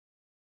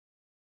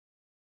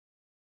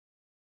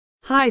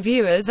Hi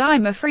viewers,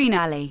 I'm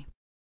AfreenAli.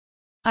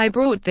 I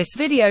brought this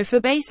video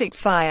for basic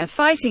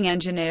firefighting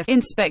engineer,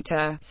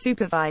 inspector,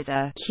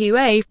 supervisor,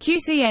 QA,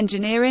 QC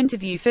engineer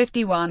interview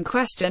 51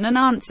 question and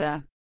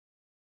answer.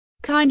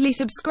 Kindly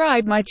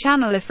subscribe my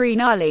channel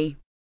AfreenAli.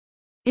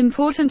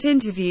 Important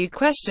interview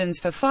questions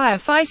for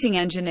firefighting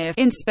engineer,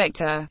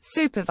 inspector,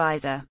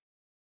 supervisor.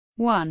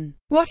 1.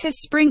 What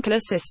is sprinkler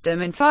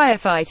system in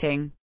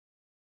firefighting?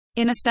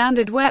 In a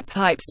standard wet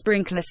pipe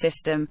sprinkler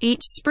system,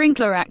 each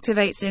sprinkler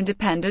activates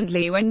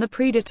independently when the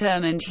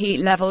predetermined heat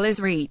level is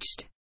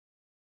reached.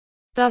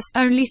 Thus,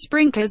 only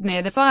sprinklers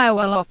near the fire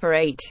will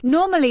operate,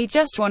 normally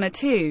just one or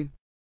two.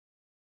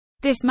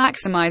 This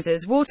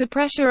maximizes water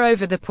pressure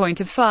over the point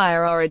of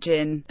fire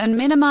origin, and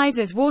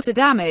minimizes water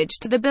damage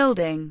to the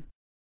building.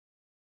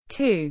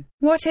 2.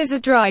 What is a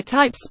dry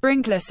type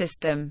sprinkler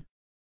system?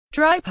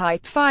 Dry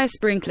pipe fire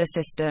sprinkler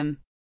system.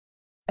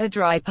 A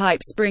dry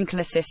pipe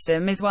sprinkler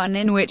system is one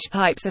in which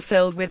pipes are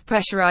filled with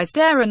pressurized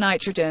air or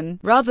nitrogen,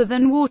 rather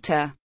than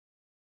water.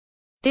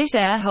 This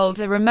air holds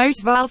a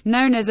remote valve,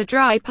 known as a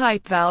dry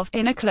pipe valve,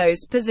 in a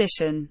closed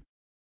position.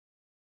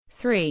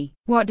 3.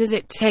 What does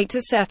it take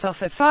to set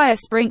off a fire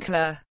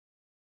sprinkler?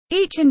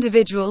 Each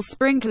individual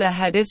sprinkler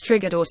head is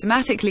triggered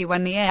automatically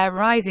when the air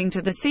rising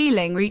to the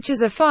ceiling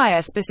reaches a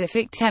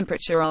fire-specific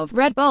temperature of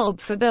red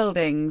bulb for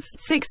buildings,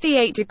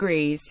 68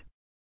 degrees.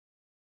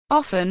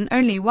 Often,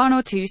 only one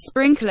or two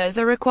sprinklers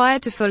are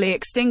required to fully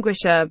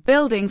extinguish a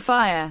building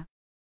fire.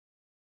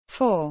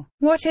 4.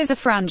 What is a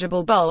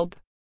frangible bulb?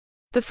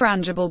 The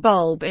frangible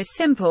bulb is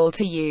simple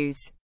to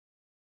use,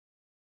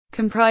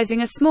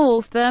 comprising a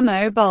small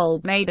thermo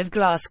bulb made of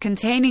glass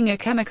containing a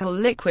chemical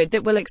liquid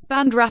that will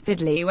expand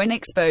rapidly when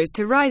exposed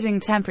to rising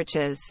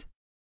temperatures,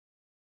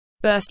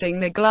 bursting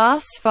the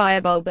glass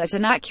firebulb at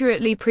an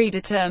accurately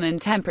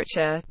predetermined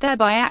temperature,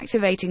 thereby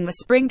activating the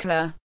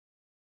sprinkler.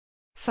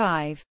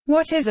 5.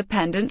 What is a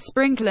pendent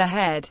sprinkler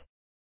head?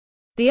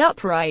 The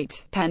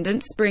upright,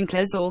 pendant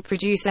sprinklers all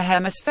produce a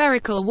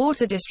hemispherical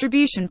water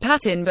distribution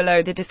pattern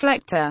below the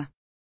deflector.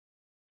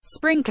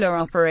 Sprinkler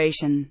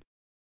operation.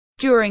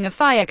 During a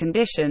fire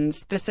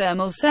conditions, the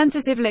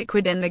thermal-sensitive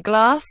liquid in the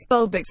glass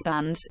bulb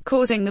expands,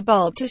 causing the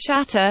bulb to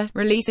shatter,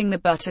 releasing the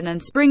button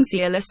and spring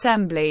seal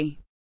assembly.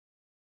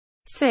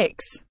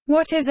 6.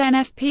 What is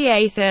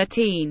NFPA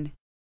 13?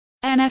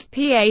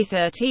 NFPA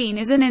 13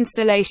 is an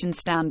installation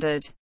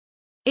standard.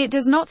 It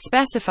does not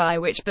specify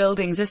which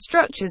buildings or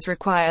structures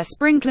require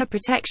sprinkler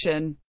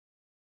protection.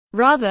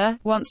 Rather,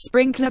 once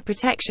sprinkler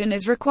protection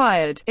is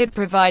required, it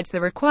provides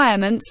the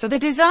requirements for the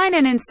design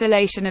and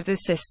installation of the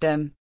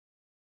system.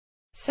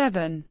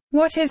 7.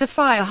 What is a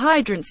fire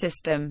hydrant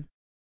system?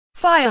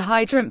 Fire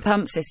hydrant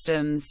pump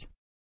systems,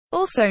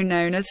 also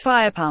known as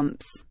fire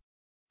pumps,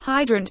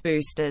 hydrant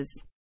boosters,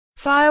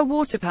 fire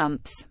water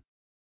pumps,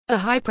 are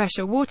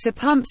high-pressure water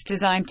pumps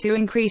designed to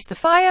increase the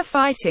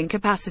firefighting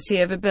capacity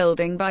of a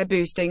building by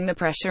boosting the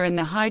pressure in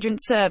the hydrant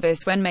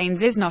service when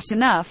mains is not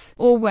enough,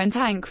 or when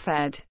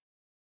tank-fed.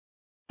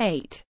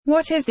 8.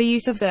 What is the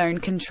use of zone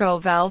control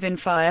valve in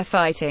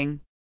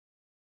firefighting?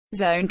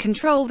 Zone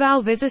control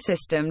valve is a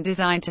system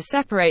designed to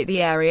separate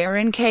the area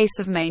in case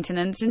of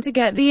maintenance and to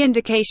get the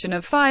indication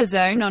of fire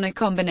zone on a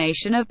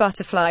combination of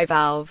butterfly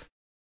valve,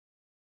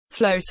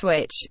 flow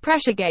switch,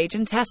 pressure gauge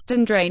and test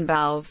and drain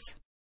valves.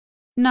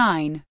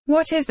 9.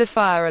 What is the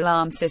fire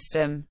alarm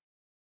system?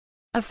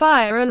 A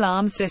fire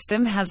alarm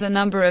system has a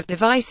number of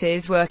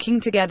devices working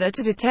together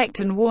to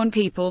detect and warn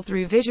people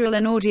through visual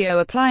and audio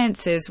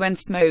appliances when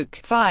smoke,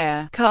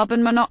 fire,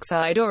 carbon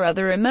monoxide or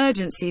other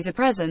emergencies are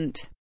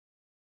present.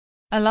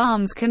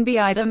 Alarms can be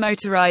either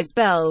motorized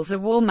bells or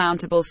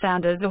wall-mountable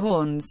sounders or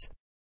horns.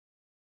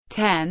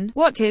 10.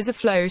 What is a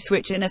flow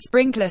switch in a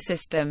sprinkler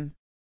system?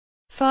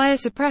 Fire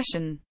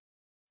suppression.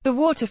 The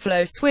water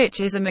flow switch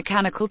is a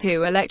mechanical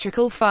to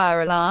electrical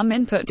fire alarm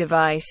input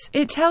device.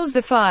 It tells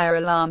the fire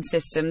alarm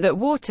system that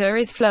water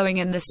is flowing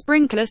in the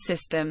sprinkler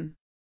system.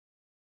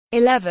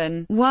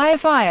 11. Why are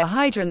fire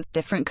hydrants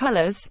different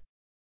colors?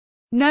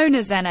 Known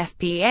as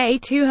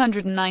NFPA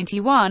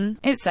 291,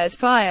 it says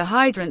fire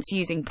hydrants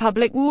using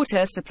public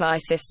water supply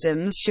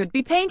systems should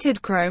be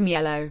painted chrome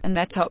yellow, and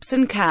their tops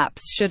and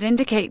caps should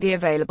indicate the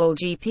available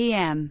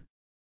GPM.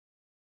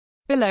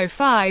 Below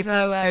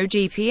 500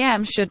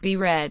 GPM should be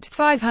red,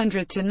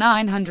 500 to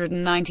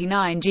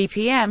 999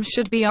 GPM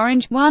should be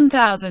orange,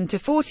 1000 to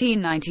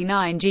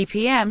 1499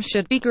 GPM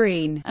should be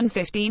green, and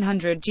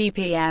 1500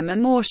 GPM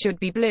and more should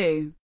be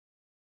blue.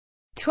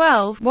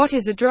 12. What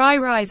is a dry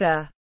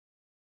riser?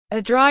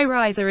 A dry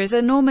riser is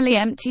a normally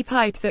empty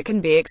pipe that can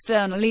be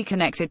externally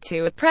connected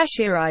to a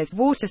pressurized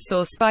water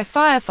source by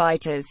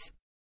firefighters.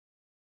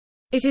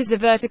 It is a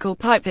vertical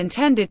pipe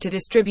intended to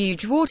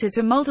distribute water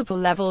to multiple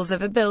levels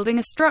of a building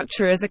or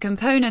structure as a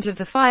component of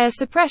the fire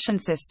suppression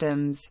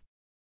systems.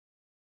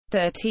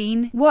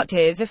 13. What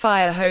is a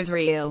fire hose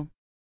reel?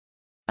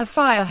 A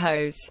fire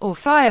hose, or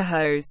fire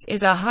hose,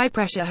 is a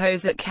high-pressure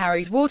hose that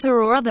carries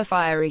water or other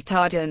fire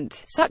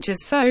retardant, such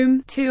as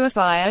foam, to a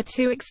fire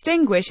to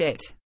extinguish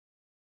it.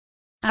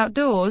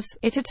 Outdoors,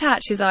 it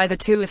attaches either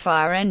to a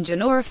fire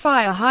engine or a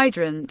fire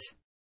hydrant.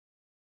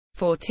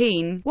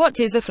 14. What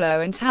is a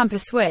flow and tamper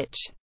switch?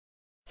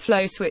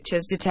 Flow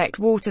switches detect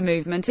water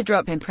movement, a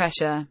drop in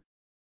pressure,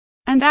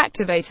 and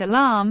activate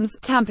alarms.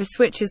 Tamper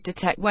switches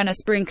detect when a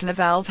sprinkler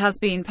valve has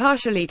been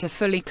partially to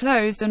fully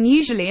closed and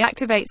usually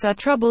activates a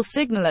trouble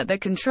signal at the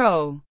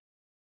control,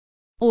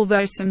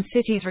 although some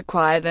cities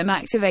require them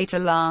activate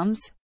alarms.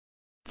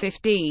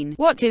 15.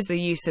 What is the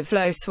use of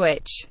flow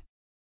switch?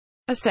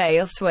 A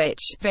sail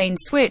switch, vane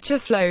switch. A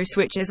flow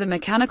switch is a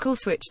mechanical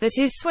switch that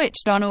is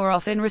switched on or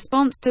off in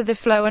response to the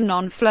flow or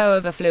non-flow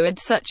of a fluid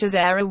such as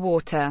air or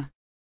water.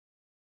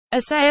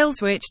 A sail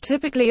switch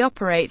typically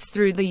operates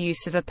through the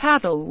use of a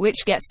paddle,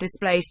 which gets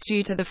displaced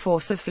due to the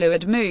force of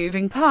fluid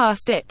moving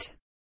past it.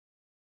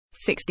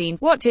 16.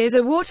 What is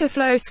a water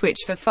flow switch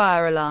for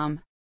fire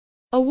alarm?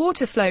 A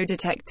water flow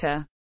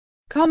detector,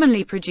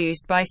 commonly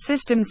produced by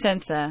system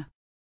sensor,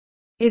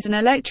 is an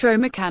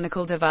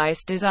electromechanical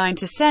device designed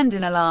to send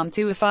an alarm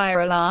to a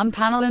fire alarm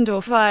panel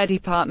and/or fire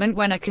department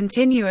when a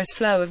continuous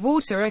flow of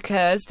water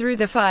occurs through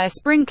the fire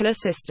sprinkler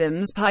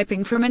system's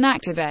piping from an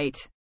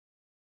activate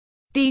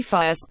D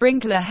fire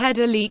sprinkler head.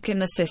 A leak in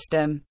the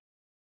system.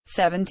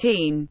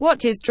 17.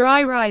 What is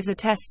dry riser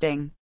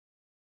testing?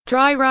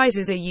 Dry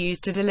risers are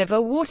used to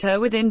deliver water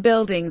within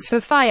buildings for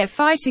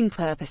firefighting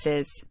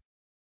purposes.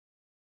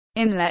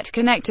 Inlet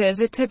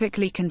connectors are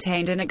typically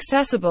contained in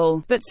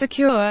accessible, but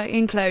secure,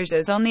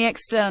 enclosures on the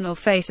external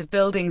face of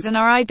buildings and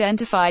are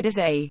identified as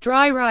a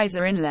dry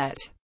riser inlet.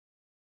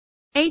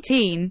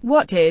 18.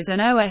 What is an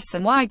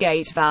OS&Y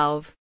gate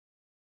valve?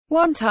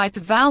 One type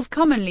of valve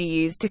commonly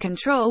used to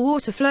control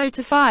water flow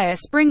to fire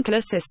sprinkler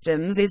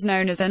systems is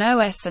known as an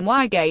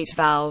OS&Y gate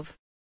valve.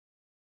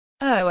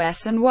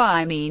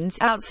 OS&Y means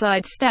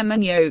outside stem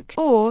and yoke,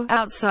 or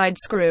outside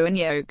screw and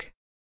yoke.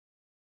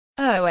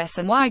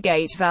 OS&Y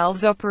gate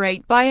valves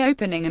operate by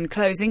opening and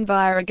closing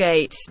via a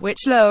gate,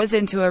 which lowers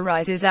into or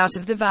rises out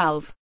of the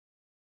valve.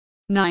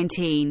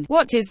 19.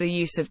 What is the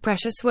use of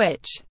pressure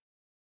switch?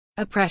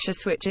 A pressure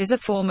switch is a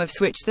form of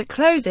switch that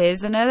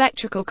closes an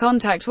electrical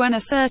contact when a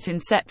certain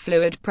set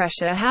fluid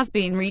pressure has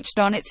been reached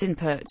on its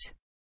input.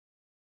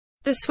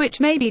 The switch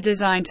may be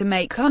designed to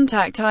make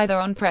contact either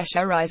on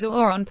pressure rise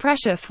or on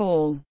pressure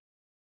fall.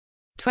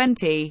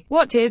 20.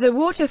 What is a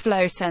water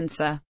flow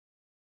sensor?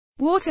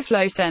 Water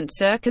flow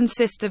sensor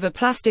consists of a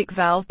plastic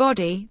valve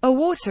body, a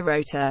water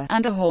rotor,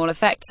 and a Hall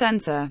effect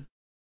sensor.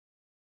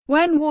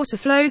 When water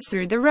flows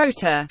through the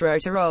rotor,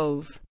 rotor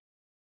rolls.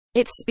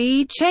 Its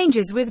speed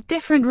changes with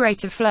different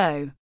rate of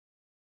flow.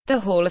 The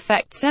Hall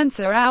effect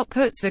sensor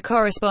outputs the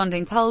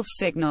corresponding pulse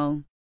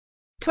signal.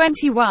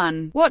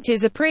 21. What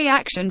is a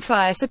pre-action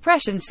fire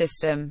suppression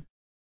system?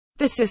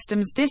 The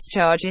system's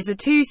discharge is a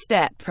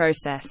two-step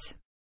process.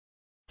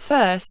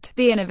 First,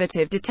 the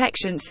innovative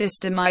detection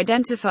system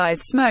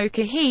identifies smoke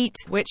or heat,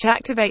 which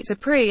activates a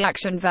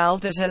pre-action valve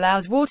that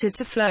allows water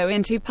to flow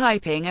into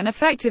piping and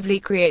effectively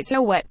creates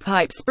a wet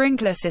pipe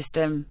sprinkler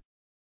system.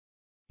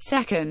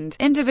 Second,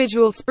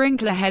 individual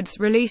sprinkler heads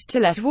released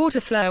to let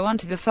water flow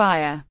onto the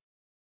fire.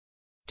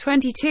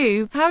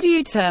 22. How do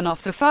you turn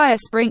off a fire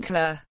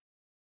sprinkler?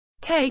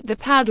 Take the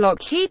padlock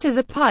key to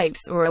the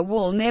pipes or a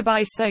wall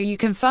nearby so you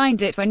can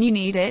find it when you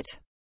need it.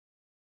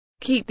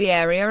 Keep the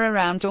area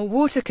around your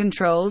water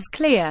controls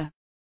clear.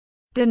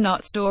 Do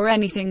not store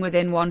anything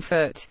within 1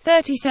 foot,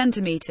 30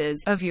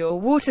 centimeters, of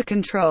your water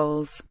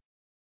controls.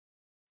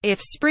 If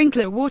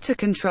sprinkler water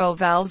control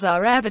valves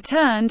are ever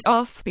turned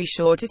off, be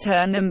sure to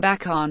turn them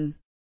back on.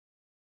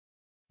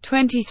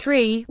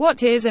 23.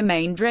 What is a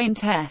main drain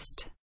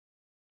test?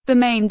 The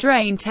main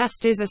drain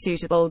test is a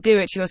suitable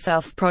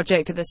do-it-yourself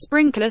project. The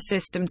sprinkler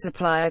system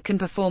supplier can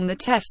perform the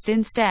test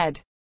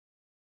instead.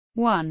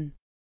 1.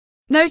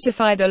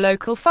 Notify the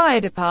local fire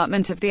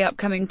department of the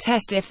upcoming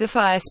test if the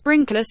fire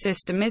sprinkler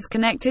system is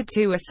connected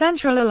to a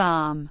central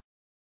alarm.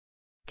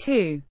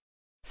 2.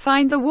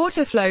 Find the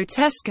water flow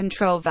test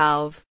control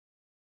valve.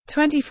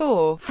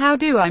 24. How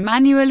do I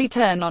manually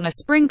turn on a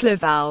sprinkler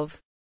valve?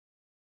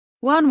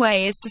 One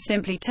way is to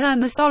simply turn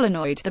the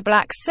solenoid, the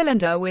black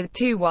cylinder with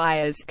 2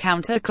 wires,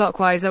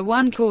 counterclockwise a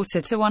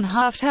 1/4 to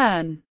 1/2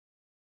 turn.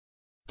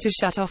 To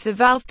shut off the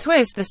valve,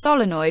 twist the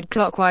solenoid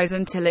clockwise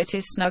until it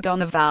is snug on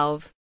the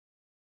valve.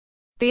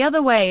 The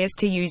other way is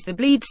to use the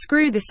bleed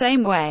screw the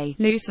same way,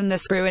 loosen the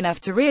screw enough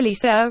to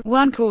release a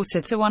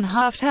 1/4 to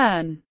 1/2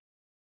 turn.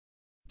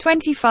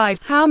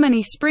 25. How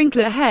many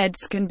sprinkler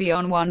heads can be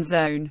on one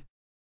zone?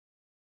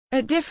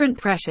 At different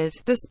pressures,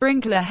 the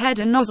sprinkler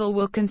head and nozzle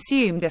will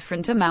consume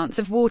different amounts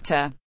of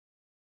water.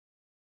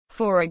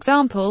 For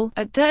example,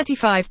 at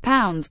 35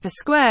 pounds per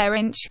square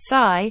inch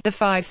 (psi), the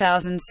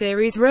 5000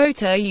 series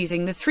rotor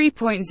using the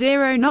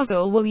 3.0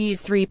 nozzle will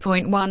use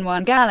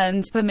 3.11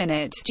 gallons per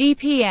minute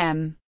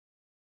 (GPM).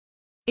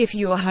 If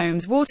your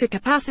home's water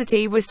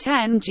capacity was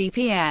 10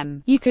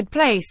 GPM, you could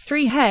place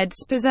 3 heads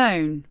per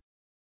zone.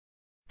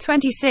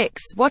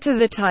 26. What are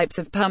the types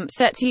of pump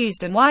sets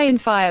used and why in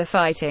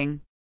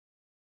firefighting?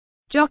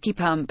 Jockey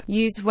pump,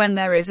 used when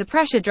there is a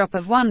pressure drop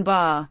of 1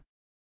 bar.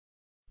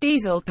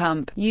 Diesel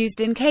pump,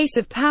 used in case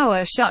of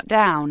power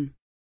shutdown.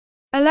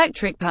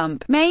 Electric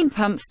pump. Main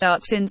pump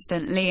starts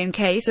instantly in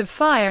case of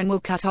fire and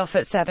will cut off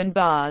at 7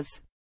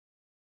 bars.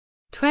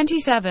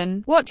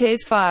 27. What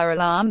is fire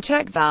alarm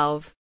check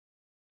valve?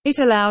 It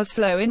allows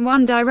flow in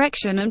one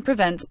direction and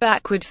prevents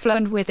backward flow,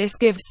 and with this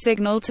gives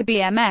signal to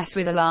BMS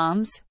with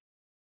alarms.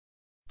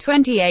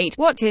 28.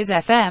 What is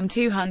FM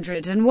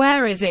 200 and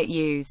where is it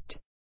used?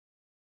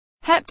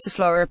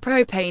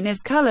 Heptafluoropropane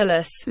is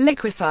colorless,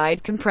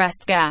 liquefied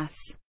compressed gas.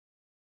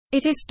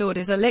 It is stored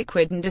as a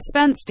liquid and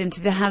dispensed into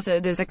the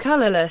hazard as a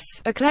colorless,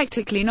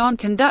 eclectically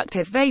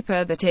non-conductive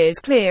vapor that is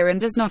clear and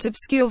does not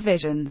obscure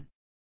vision.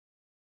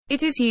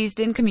 It is used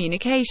in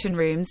communication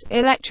rooms,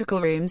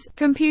 electrical rooms,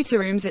 computer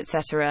rooms,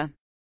 etc.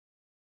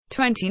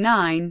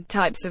 29.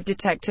 Types of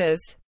detectors.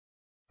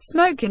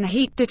 Smoke and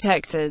heat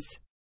detectors.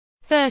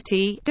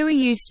 30. Do we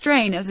use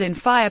strainers in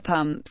fire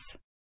pumps?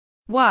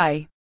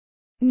 Why?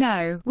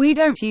 No, we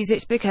don't use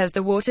it because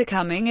the water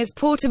coming is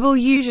portable,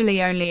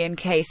 usually only in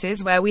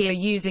cases where we are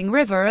using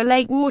river or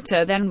lake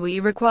water, then we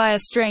require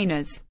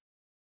strainers.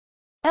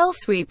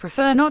 Else we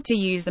prefer not to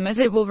use them as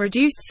it will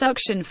reduce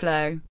suction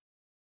flow.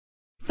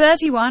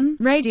 31.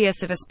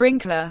 Radius of a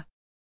sprinkler.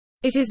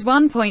 It is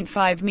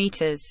 1.5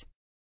 meters.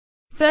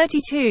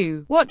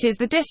 32. What is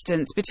the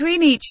distance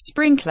between each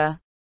sprinkler?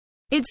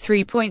 It's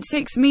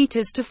 3.6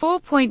 meters to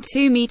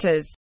 4.2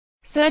 meters.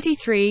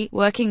 33.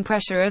 Working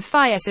pressure of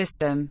fire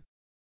system.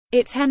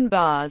 It's 10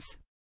 bars.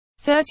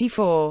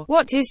 34.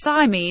 What is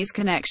Siamese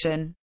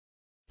connection?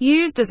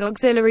 Used as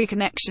auxiliary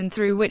connection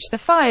through which the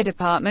fire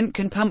department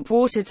can pump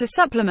water to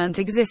supplement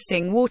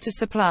existing water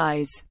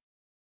supplies.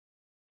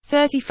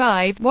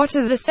 35. What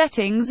are the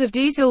settings of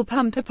diesel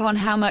pump upon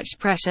how much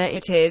pressure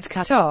it is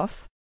cut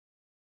off?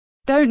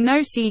 Don't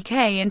know, CK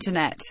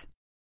Internet.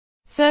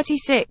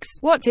 36.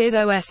 What is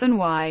OS and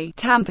Y?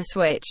 Tamper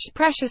switch,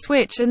 pressure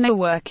switch and their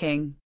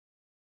working.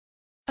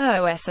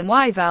 OS and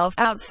Y valve,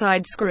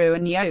 outside screw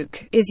and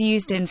yoke, is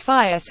used in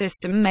fire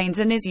system mains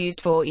and is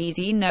used for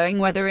easy knowing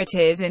whether it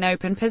is in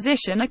open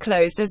position or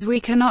closed, as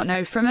we cannot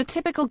know from a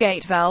typical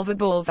gate valve or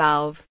ball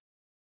valve.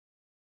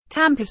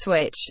 Tamper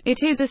switch.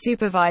 It is a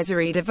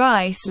supervisory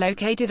device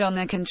located on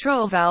the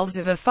control valves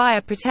of a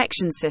fire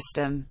protection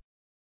system.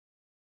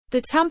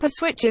 The tamper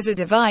switch is a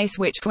device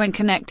which, when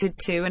connected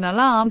to an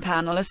alarm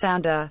panel or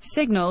sounder,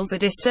 signals a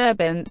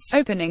disturbance,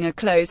 opening or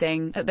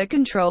closing, at the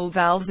control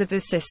valves of the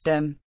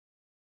system.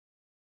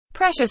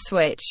 Pressure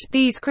switch.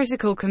 These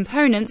critical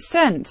components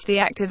sense the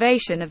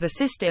activation of the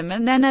system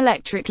and then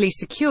electrically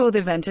secure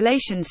the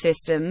ventilation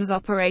systems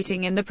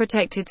operating in the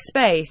protected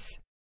space.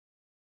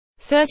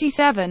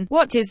 37.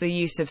 What is the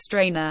use of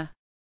strainer?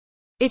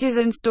 It is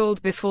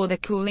installed before the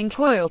cooling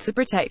coil to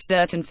protect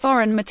dirt and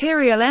foreign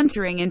material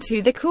entering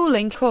into the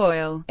cooling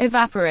coil.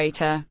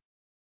 Evaporator.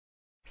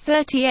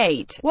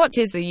 38. What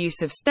is the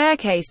use of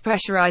staircase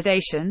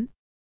pressurization?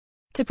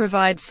 To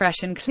provide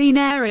fresh and clean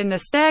air in the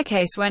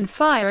staircase when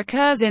fire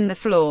occurs in the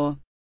floor.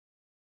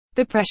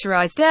 The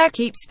pressurized air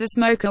keeps the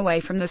smoke away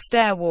from the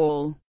stair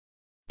wall.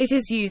 It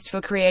is used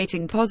for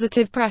creating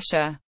positive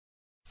pressure.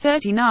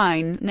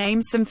 39.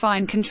 Name some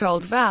fine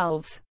controlled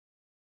valves.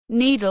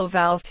 Needle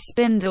valve,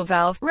 spindle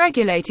valve,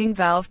 regulating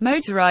valve,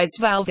 motorized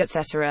valve,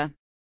 etc.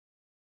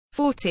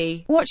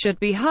 40. What should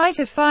be height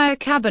of fire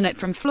cabinet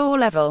from floor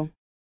level?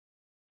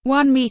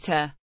 1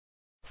 meter.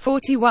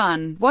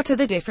 41. What are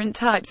the different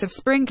types of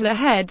sprinkler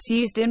heads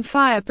used in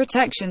fire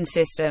protection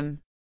system?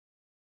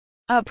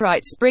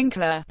 Upright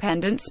sprinkler,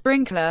 pendant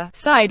sprinkler,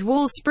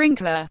 sidewall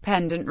sprinkler,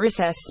 pendant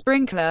recess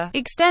sprinkler,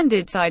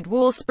 extended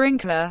sidewall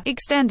sprinkler,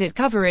 extended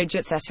coverage,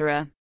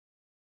 etc.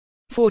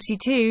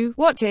 42.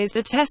 What is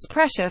the test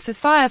pressure for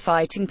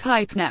firefighting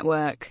pipe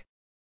network?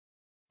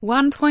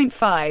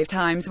 1.5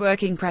 times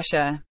working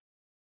pressure.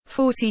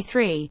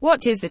 43.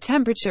 What is the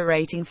temperature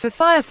rating for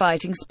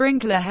firefighting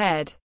sprinkler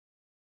head?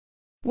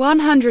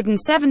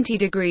 170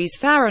 degrees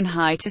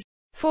Fahrenheit.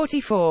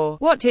 44.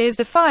 What is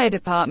the fire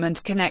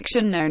department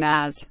connection known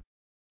as?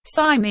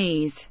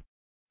 Siamese.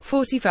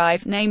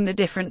 45. Name the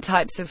different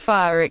types of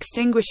fire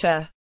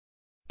extinguisher.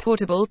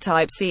 Portable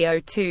type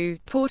CO2,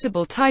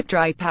 portable type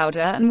dry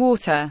powder and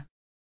water.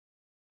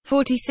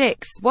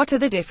 46. What are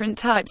the different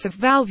types of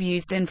valve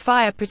used in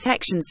fire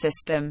protection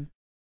system?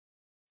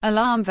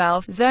 Alarm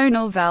valve,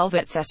 zonal valve,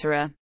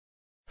 etc.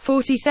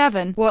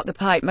 47. What the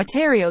pipe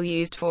material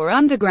used for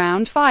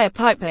underground fire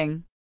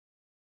piping?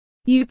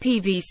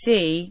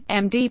 UPVC,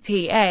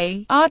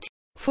 MDPA, RT.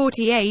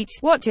 48.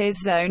 What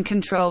is zone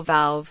control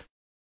valve?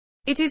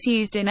 It is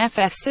used in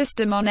FF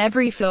system on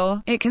every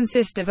floor. It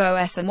consists of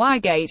OS and Y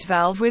gate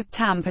valve with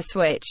tamper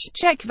switch,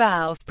 check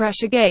valve,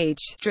 pressure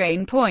gauge,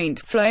 drain point,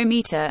 flow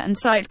meter and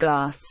sight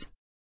glass.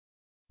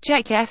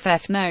 Check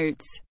FF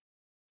notes.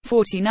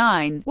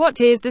 49. What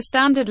is the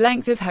standard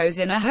length of hose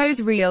in a hose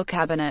reel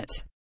cabinet?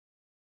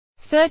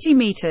 30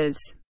 meters.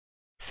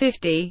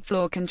 50.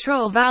 Floor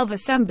control valve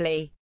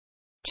assembly.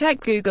 Check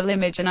Google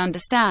image and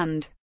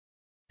understand.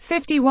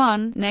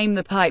 51. Name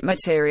the pipe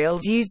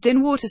materials used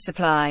in water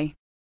supply.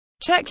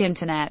 Check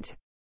internet.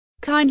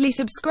 Kindly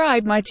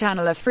subscribe my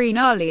channel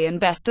AfreenAli and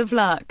best of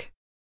luck.